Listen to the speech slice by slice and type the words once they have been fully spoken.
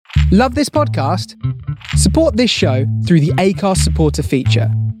Love this podcast? Support this show through the Acast supporter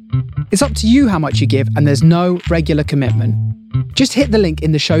feature. It's up to you how much you give, and there's no regular commitment. Just hit the link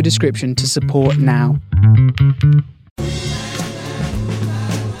in the show description to support now.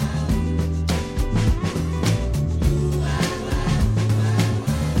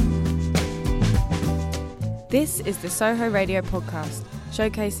 This is the Soho Radio Podcast,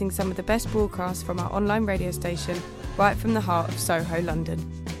 showcasing some of the best broadcasts from our online radio station, right from the heart of Soho, London.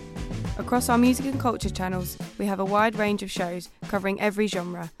 Across our music and culture channels, we have a wide range of shows covering every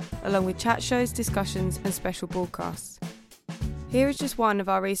genre, along with chat shows, discussions and special broadcasts. Here is just one of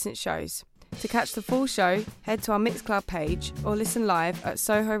our recent shows. To catch the full show, head to our Mixcloud page or listen live at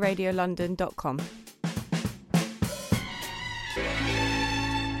sohoradiolondon.com.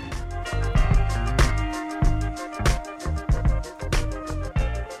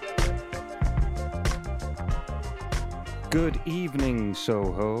 Good evening,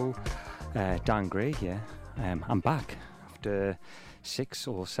 Soho. Dan Gray here. I'm back after 6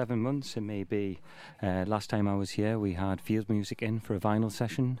 or 7 months. It may be. Last time I was here, we had field music in for a vinyl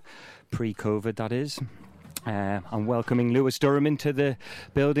session, pre-COVID, that is. I'm welcoming Lewis Durham into the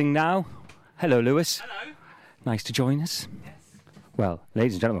building now. Hello, Lewis. Hello. Nice to join us. Yes. Well,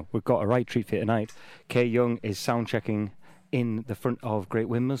 ladies and gentlemen, we've got a right treat for you tonight. Kay Young is sound checking in the front of Great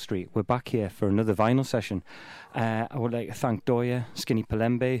Windmill Street. We're back here for another vinyl session. I would like to thank Doya Skinny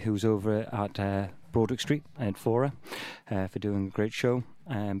Palembe, who's over at Broadwick Street and Fora, for doing a great show.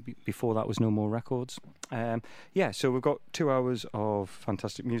 Before that was No More Records. So we've got 2 hours of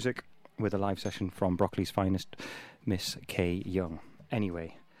fantastic music with a live session from Broccoli's finest, Miss Kay Young.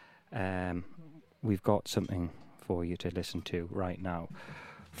 Anyway, we've got something for you to listen to right now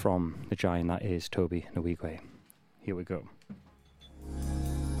from the giant that is Toby Nwigwe. Here we go.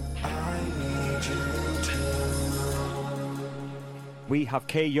 We have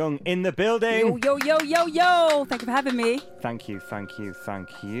Kay Young in the building. Yo. Thank you for having me. Thank you.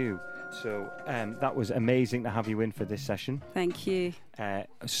 So that was amazing to have you in for this session. Thank you.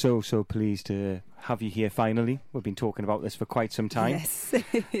 So pleased to have you here finally. We've been talking about this for quite some time. Yes.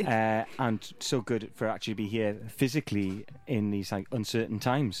 And so good for actually be here physically in these uncertain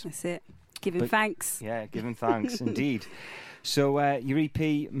times. That's it. Giving thanks. Yeah, giving thanks, indeed. So your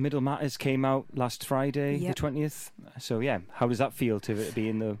EP, Middle Matters, came out last Friday, the 20th. So yeah, how does that feel to be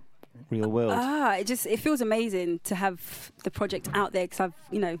in the real world? It feels amazing to have the project out there, because I've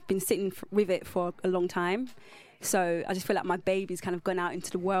been sitting with it for a long time. So I just feel like my baby's kind of gone out into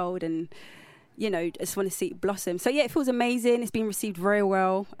the world, and I just want to see it blossom. So yeah, it feels amazing. It's been received very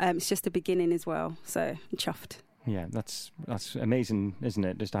well. It's just the beginning as well. So I'm chuffed. Yeah, that's amazing, isn't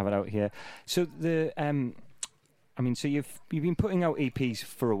it? Just to have it out here. So so you've been putting out EPs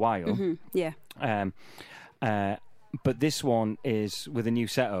for a while. Mm-hmm. Yeah. But this one is with a new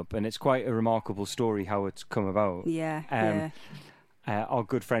setup, and it's quite a remarkable story how it's come about. Yeah. Our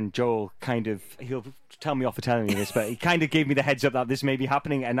good friend Joel he'll tell me off for telling you this, but he kind of gave me the heads up that this may be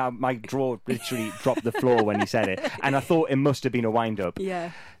happening, and my jaw literally dropped the floor when he said it, and I thought it must have been a wind-up.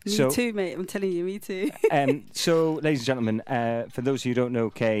 Yeah, me too, mate. I'm telling you, me too. So, ladies and gentlemen, for those who don't know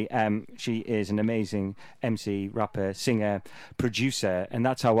Kay, she is an amazing MC, rapper, singer, producer, and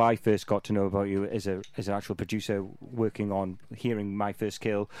that's how I first got to know about you as an actual producer, working on Hearing My First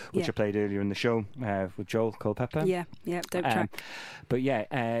Kill, which I played earlier in the show with Joel Culpepper. Yeah, dope track. But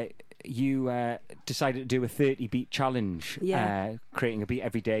yeah, you decided to do a 30-beat challenge, creating a beat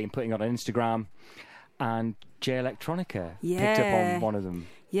every day and putting it on Instagram, and Jay Electronica picked up on one of them.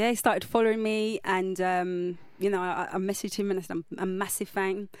 Yeah, he started following me, and I messaged him and I said, I'm a massive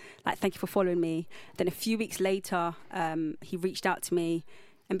fan. Thank you for following me. Then a few weeks later, he reached out to me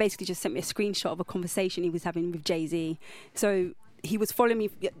and basically just sent me a screenshot of a conversation he was having with Jay-Z. So he was following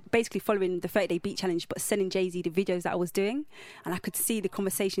me, basically following the 30-day beat challenge, but sending Jay-Z the videos that I was doing, and I could see the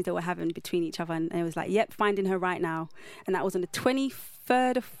conversations they were having between each other, and it was like, yep, finding her right now. And that was on the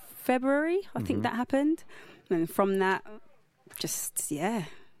 23rd of February, I think that happened. And from that, just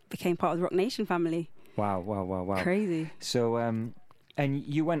became part of the Rock Nation family. Wow. Crazy. So and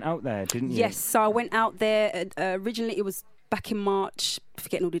you went out there, didn't you? Yes, so I went out there. Originally it was back in March,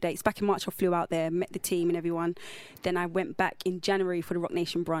 forgetting all the dates. Back in March I flew out there, met the team and everyone. Then I went back in January for the Rock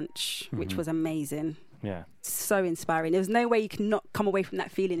Nation brunch, which was amazing. Yeah. So inspiring. There was no way you can not come away from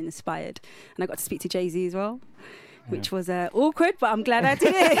that feeling inspired. And I got to speak to Jay-Z as well, which was awkward, but I'm glad I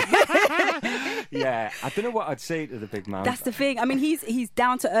did it. Yeah, I don't know what I'd say to the big man. That's the thing. I mean, he's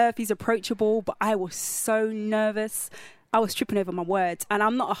down to earth, he's approachable, but I was so nervous. I was tripping over my words, and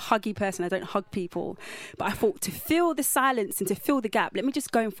I'm not a huggy person. I don't hug people, but I thought, to fill the silence and to fill the gap, let me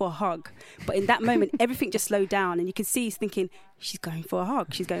just go in for a hug. But in that moment, everything just slowed down, and you could see he's thinking, she's going for a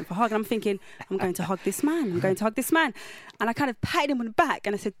hug, she's going for a hug. And I'm thinking, I'm going to hug this man, I'm going to hug this man. And I kind of patted him on the back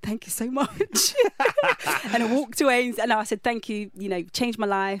and I said, thank you so much. And I walked away and I said, thank you, you know, changed my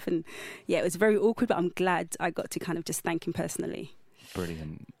life. And yeah, it was very awkward, but I'm glad I got to kind of just thank him personally.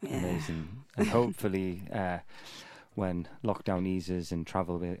 Brilliant. Yeah. Amazing. And hopefully when lockdown eases and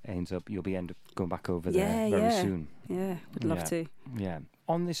travel ends up, you'll be end up going back over there very soon. Yeah, would love to. Yeah.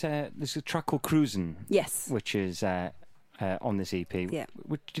 On this, there's a track called Cruisin'. Yes. Which is on this EP. Yeah.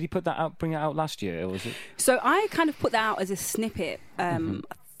 Did he bring it out last year, or was it? So I kind of put that out as a snippet. I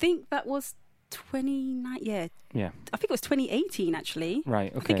think that was 29. Yeah. I think it was 2018 actually.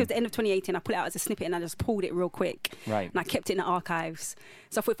 Right. Okay. I think it was the end of 2018. I put it out as a snippet and I just pulled it real quick. Right. And I kept it in the archives.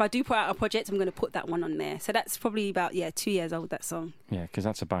 So I thought if I do put out a project, I'm going to put that one on there. So that's probably about 2 years old, that song. Yeah, because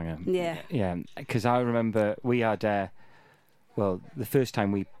that's a banger. Yeah. Yeah. Because I remember we had the first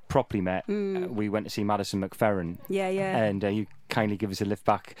time we properly met, we went to see Madison McFerrin. Yeah. And you kindly give us a lift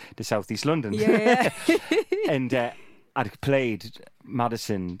back to South East London. Yeah. And I'd played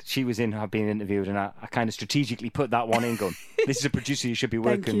Madison. She was in her being interviewed, and I kind of strategically put that one in, going, "This is a producer you should be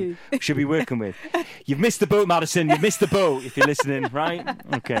working with. You've missed the boat, Madison. You've missed the boat. If you're listening, right?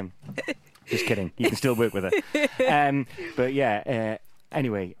 Okay. Just kidding. You can still work with her. But yeah.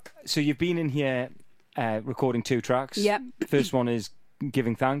 Anyway, so you've been in here recording 2 tracks. Yep. The first one is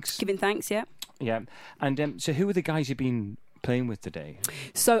Giving Thanks. Giving Thanks. Yeah. Yeah. And so who are the guys you've been playing with today?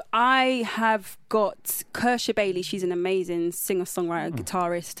 So I have got Kersha Bailey. She's an amazing singer-songwriter,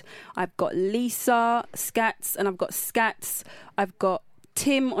 guitarist. I've got Lisa Scats, and I've got Scats. I've got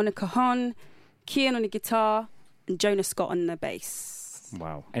Tim on the cajon, Kian on the guitar, and Jonah Scott on the bass.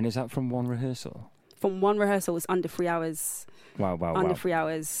 Wow. And is that from one rehearsal? From one rehearsal, it's under 3 hours. Wow. Under 3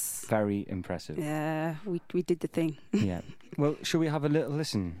 hours. Very impressive. Yeah, we did the thing. Yeah. Well, shall we have a little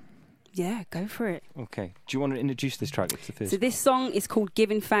listen? Yeah, go for it. Okay. Do you want to introduce this track? It's the first. So this song is called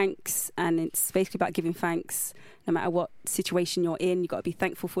Giving Thanks, and it's basically about giving thanks. No matter what situation you're in, you've got to be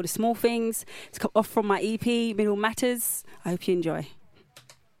thankful for the small things. It's come off from my EP, Middle Matters. I hope you enjoy.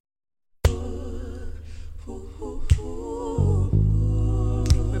 We're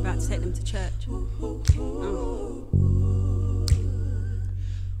about to take them to church.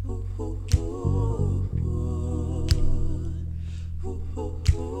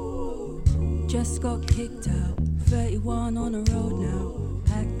 Just got kicked out, 31 on the road now.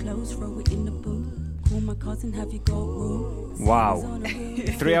 Pack clothes, throw it in the boot. Call my cousin, have you got room? Wow.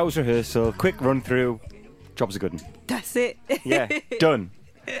 3 hours rehearsal, quick run through. Job's a good one. That's it. Yeah, done.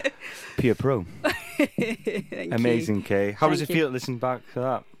 Pure pro. Thank Amazing, you. Kay. How does Thank it feel to listen back to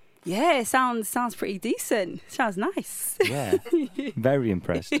that? Yeah, it sounds pretty decent. Sounds nice. Yeah, very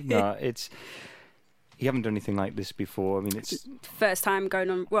impressed. No, you haven't done anything like this before. I mean, it's First time going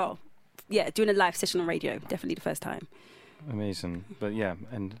on, doing a live session on radio. Definitely the first time. amazing. But yeah,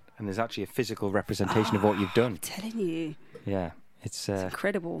 and there's actually a physical representation of what you've done. I'm telling you. Yeah, it's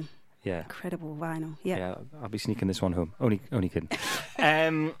Incredible. yeah. Incredible vinyl. Yeah. Yeah, I'll be sneaking this one home. Only kidding.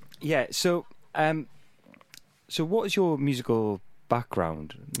 Yeah. So what is your musical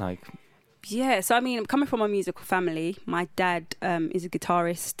background like? Yeah, so I mean, I'm coming from a musical family. My dad is a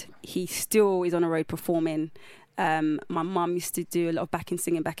guitarist. He still is on the road performing. My mum used to do a lot of backing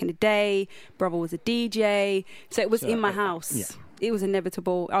singing back in the day. Brother was a DJ. So it was in my house. Yeah. It was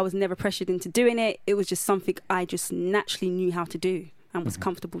inevitable. I was never pressured into doing it. It was just something I just naturally knew how to do and was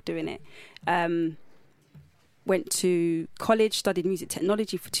comfortable doing it. Went to college, studied music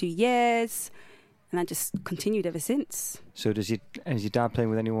technology for 2 years, and I just continued ever since. So is your dad playing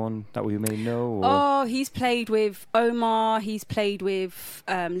with anyone that we may know? Or? Oh, he's played with Omar. He's played with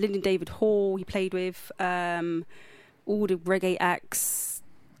Lyndon David Hall. He played with all the reggae acts.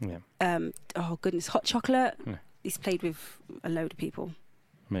 Yeah. Oh goodness, Hot Chocolate. Yeah. He's played with a load of people.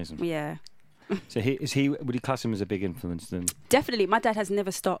 Amazing. Yeah. So would he class him as a big influence then? Definitely. My dad has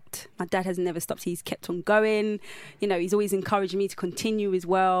never stopped. He's kept on going. You know, he's always encouraged me to continue as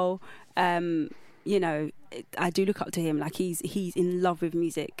well. You know, I do look up to him. Like he's in love with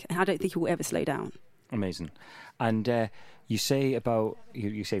music, and I don't think he will ever slow down. Amazing. And you say about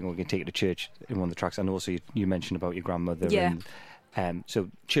you're saying we're going to take it to church in one of the tracks, and also you mentioned about your grandmother. Yeah. And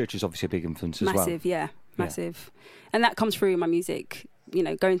so church is obviously a big influence as well. Massive, yeah, massive. And that comes through my music. You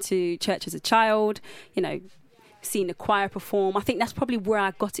know, going to church as a child. You know, seeing the choir perform. I think that's probably where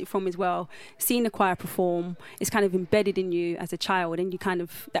I got it from as well. Seeing the choir perform is kind of embedded in you as a child, and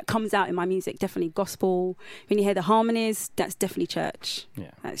that comes out in my music. Definitely gospel. When you hear the harmonies, that's definitely church.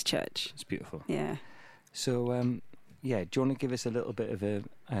 Yeah, that's church. it's beautiful. Yeah. So yeah, do you want to give us a little bit of a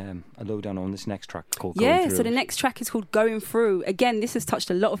lowdown on this next track called Going Through? Yeah, so the next track is called Going Through. Again, this has touched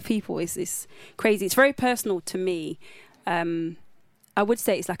a lot of people. It's crazy. It's very personal to me. I would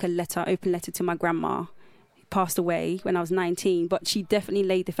say it's like a letter, open letter to my grandma, who passed away when I was 19, but she definitely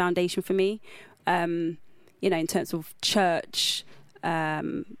laid the foundation for me, in terms of church,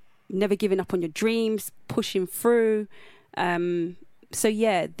 never giving up on your dreams, pushing through. So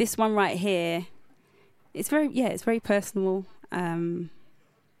yeah, this one right here, it's very personal.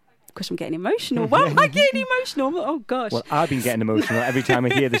 Gosh, I'm getting emotional. Why am I getting emotional? Oh gosh. Well, I've been getting emotional every time I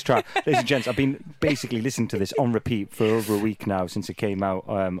hear this track. Ladies and gents, I've been basically listening to this on repeat for over a week now since it came out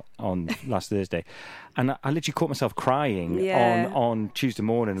on last Thursday, and I literally caught myself crying on Tuesday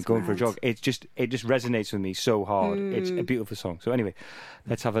morning and going for a jog. It just resonates with me so hard. It's a beautiful song. So anyway,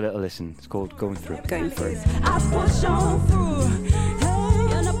 let's have a little listen. It's called Going Through. Going Through. I push on through,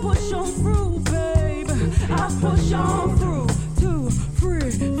 hey, and I push on through, babe. I push on through, 2,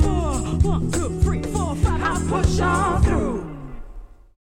 3, 4, 1, 2, 3, 4, 5. I push on through.